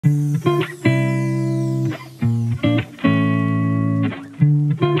Hi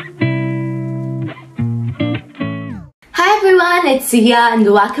everyone, it's Sia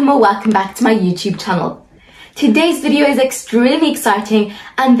and welcome back to my YouTube channel. Today's video is extremely exciting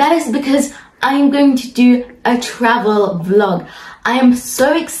and that is because I am going to do a travel vlog. I am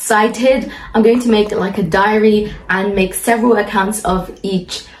so excited. I'm going to make like a diary and make several accounts of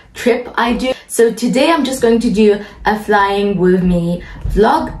each trip I do. So today I'm just going to do a flying with me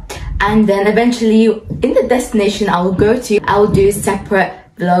vlog, and then eventually in the destination I will go to, I will do separate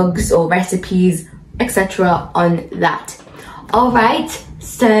vlogs or recipes, etc. on that. Alright,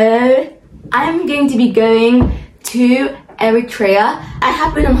 so I'm going to be going to Eritrea. I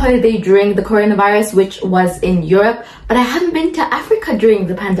have been on holiday during the coronavirus, which was in Europe, but I haven't been to Africa during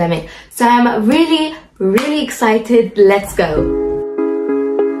the pandemic. So I'm really excited. Let's go.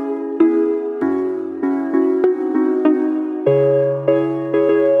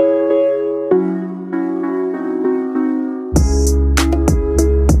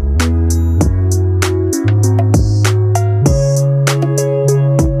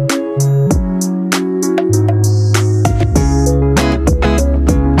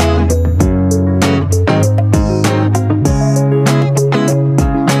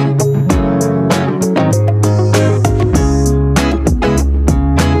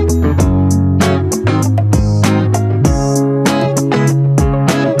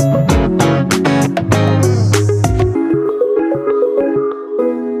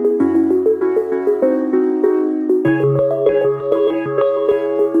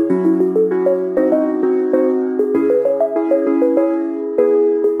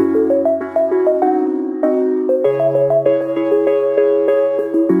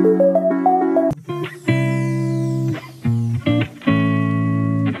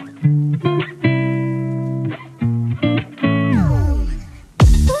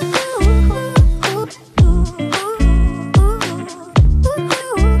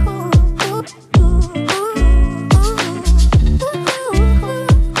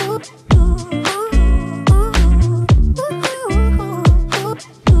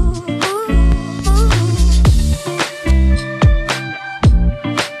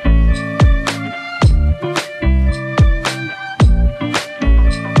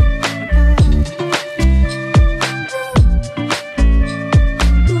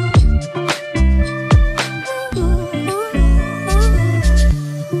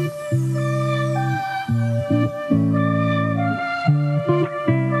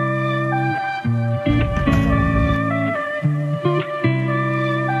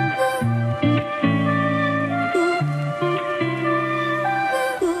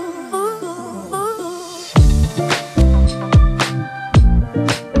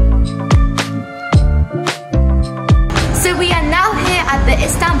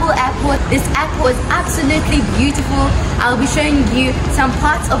 Istanbul airport. This airport is absolutely beautiful. I'll be showing you some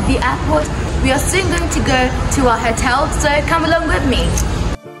parts of the airport. We are soon going to go to our hotel, so come along with me.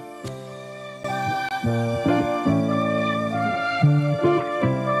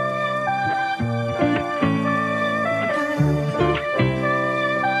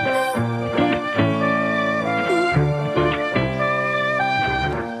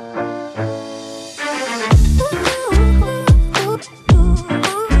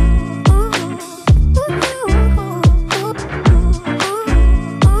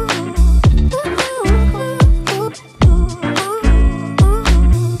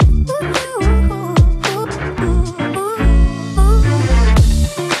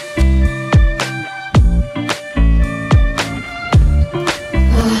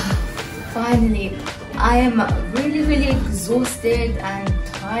 Finally, I am really exhausted and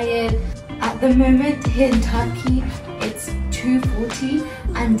tired. At the moment here in Turkey it's 2:40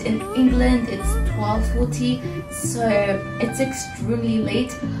 and in England it's 12:40, so it's extremely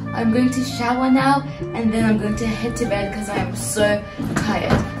late. I'm going to shower now and then I'm going to head to bed because I am so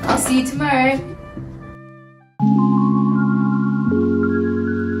tired. I'll see you tomorrow.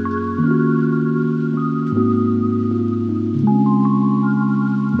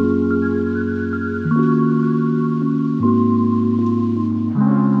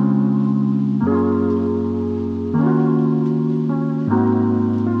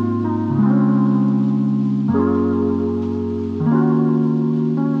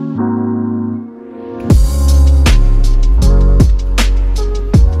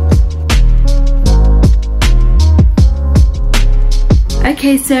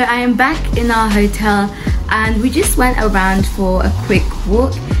 Okay, so I am back in our hotel and we just went around for a quick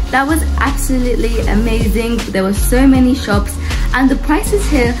walk. That was absolutely amazing. There were so many shops. and the prices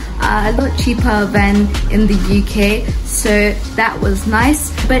here are a lot cheaper than in the UK, so that was nice.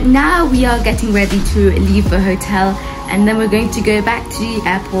 But now we are getting ready to leave the hotel, and then we're going to go back to the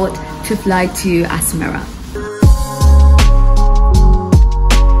airport to fly to ASMARA.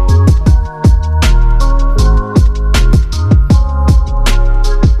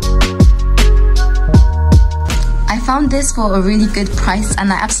 I found this for a really good price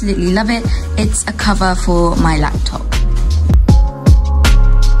and I absolutely love it. It's a cover for my laptop.